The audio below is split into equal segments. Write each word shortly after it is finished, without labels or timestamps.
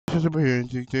Just over here and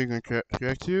they're going to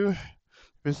direct you.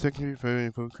 This secondary photo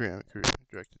info Crayon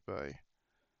directed by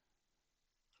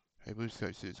a Blue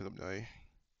Sky Studios alumni.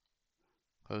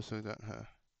 Carlos Saldanha.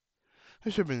 I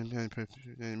should have been an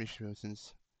animation show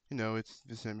since, you know, it's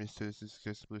this animation studios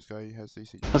because Blue Sky has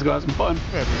AC. Let's go have some fun.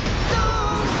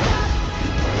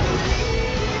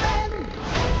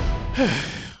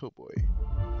 Oh boy.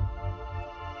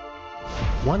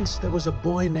 Once there was a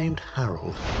boy named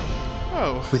Harold.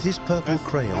 Oh. With his purple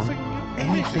crayon,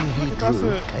 anything he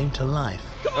drew came to life.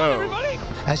 Come on, everybody!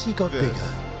 As he got bigger,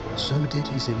 so did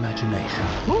his imagination.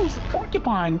 Who's the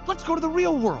porcupine? Let's go to the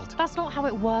real world. That's not how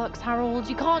it works, Harold.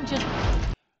 You can't just...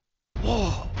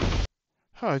 Whoa.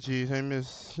 Oh jeez, I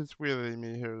miss. It's weird that they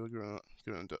made Harold grown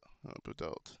up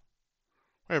adult.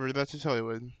 Whatever, that's just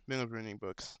Hollywood. They love ruining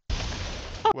books.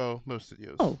 Well, most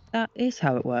studios. Oh, that is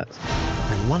how it works.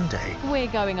 And one day... We're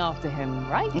going after him,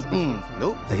 right?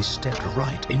 Nope. They stepped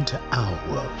right into our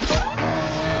world.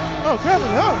 Oh, crap,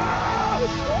 no!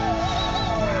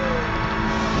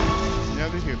 Now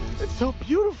they're humans. It's so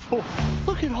beautiful.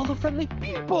 Look at all the friendly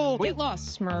people. Weight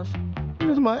loss, Smurf.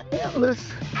 Here's my atlas.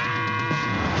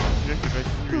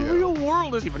 The real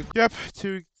world is even... Yep,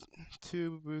 two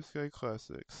Blue Sky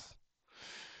classics.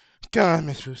 God, I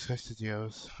miss Blue Sky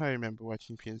Studios. I remember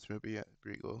watching Pian's movie at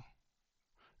Regal.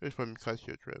 It was from class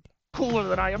field trip. cooler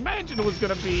than I imagined it was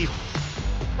gonna be.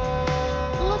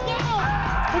 Look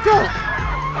out! Look out!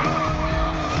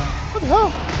 What the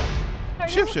hell? Are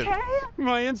Ship you ship. okay?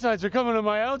 My insides are coming to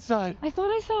my outside. I thought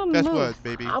I saw a moose. That's blood,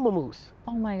 baby. I'm a moose.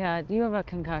 Oh my god, you have a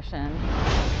concussion.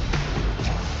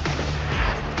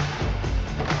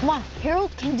 Come on,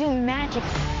 Harold can do magic.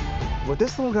 With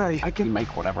this little guy, I can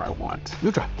make whatever I want.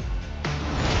 You try.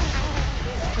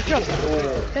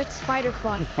 That's spider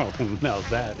fly. Oh, now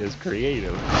that is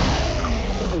creative.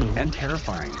 And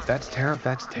terrifying. That's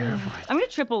terrifying. I'm gonna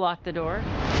triple lock the door.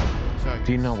 Sorry.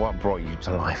 Do you know what brought you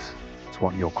to life? It's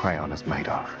what your crayon is made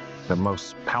of. The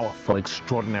most powerful,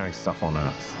 extraordinary stuff on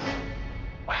Earth.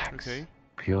 Wax. Okay.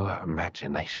 Pure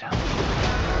imagination.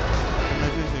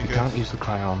 Imagination You goes. can't use the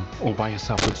crayon all by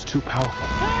yourself. It's too powerful.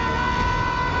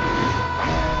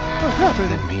 What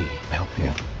happened? Let me help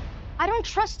you. I don't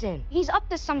trust him. He's up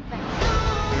to something.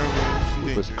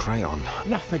 With crayon,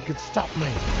 Nothing can stop me.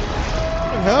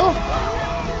 What the hell?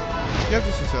 Yeah,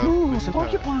 this is Ooh, it's a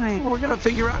porcupine. We're gonna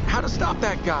figure out how to stop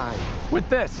that guy. With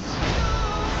this.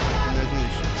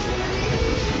 Imagination.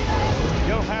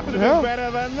 You'll have to do Hell? better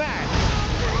than that.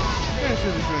 Yeah,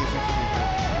 sure, this one is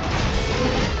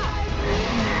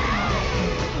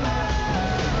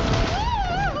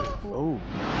Oh.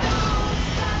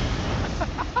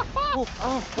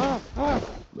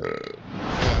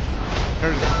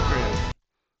 Heard of Crayon.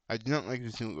 I do not like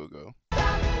this new logo.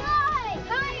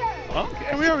 Okay.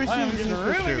 And we already seen I'm this getting in the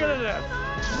first really good at trailer. this.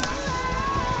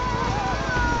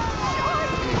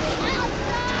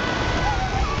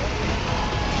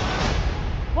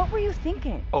 What were you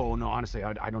thinking? Oh no, honestly,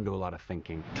 I don't do a lot of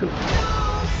thinking.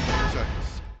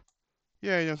 Sucks.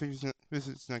 Yeah, I don't think this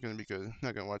is not going to be good. I'm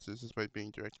not going to watch this despite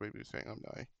being directed by Blue Sky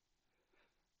alumni.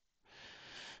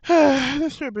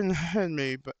 This should have been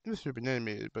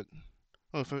animated, but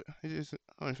oh, it is.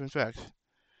 Oh, fun fact.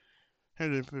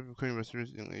 Harry Crayon was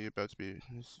originally about to be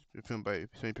filmed by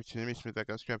Sony Pictures Animation, but that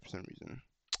got scrapped for some reason.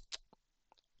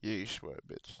 Yeesh, what a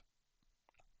bitch.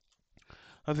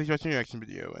 I'll thank you for watching the reaction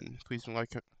video, and please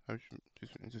like, subscribe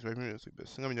to videos like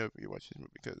this, and let me know if you watch this movie,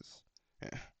 because,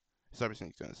 yeah, it's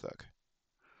obviously gonna suck.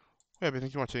 Whatever,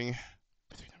 thank you for watching.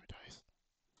 But he never dies.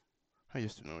 I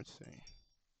just don't know what to say.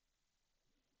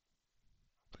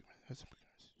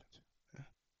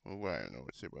 Well, I don't know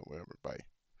what to say, but whatever, bye.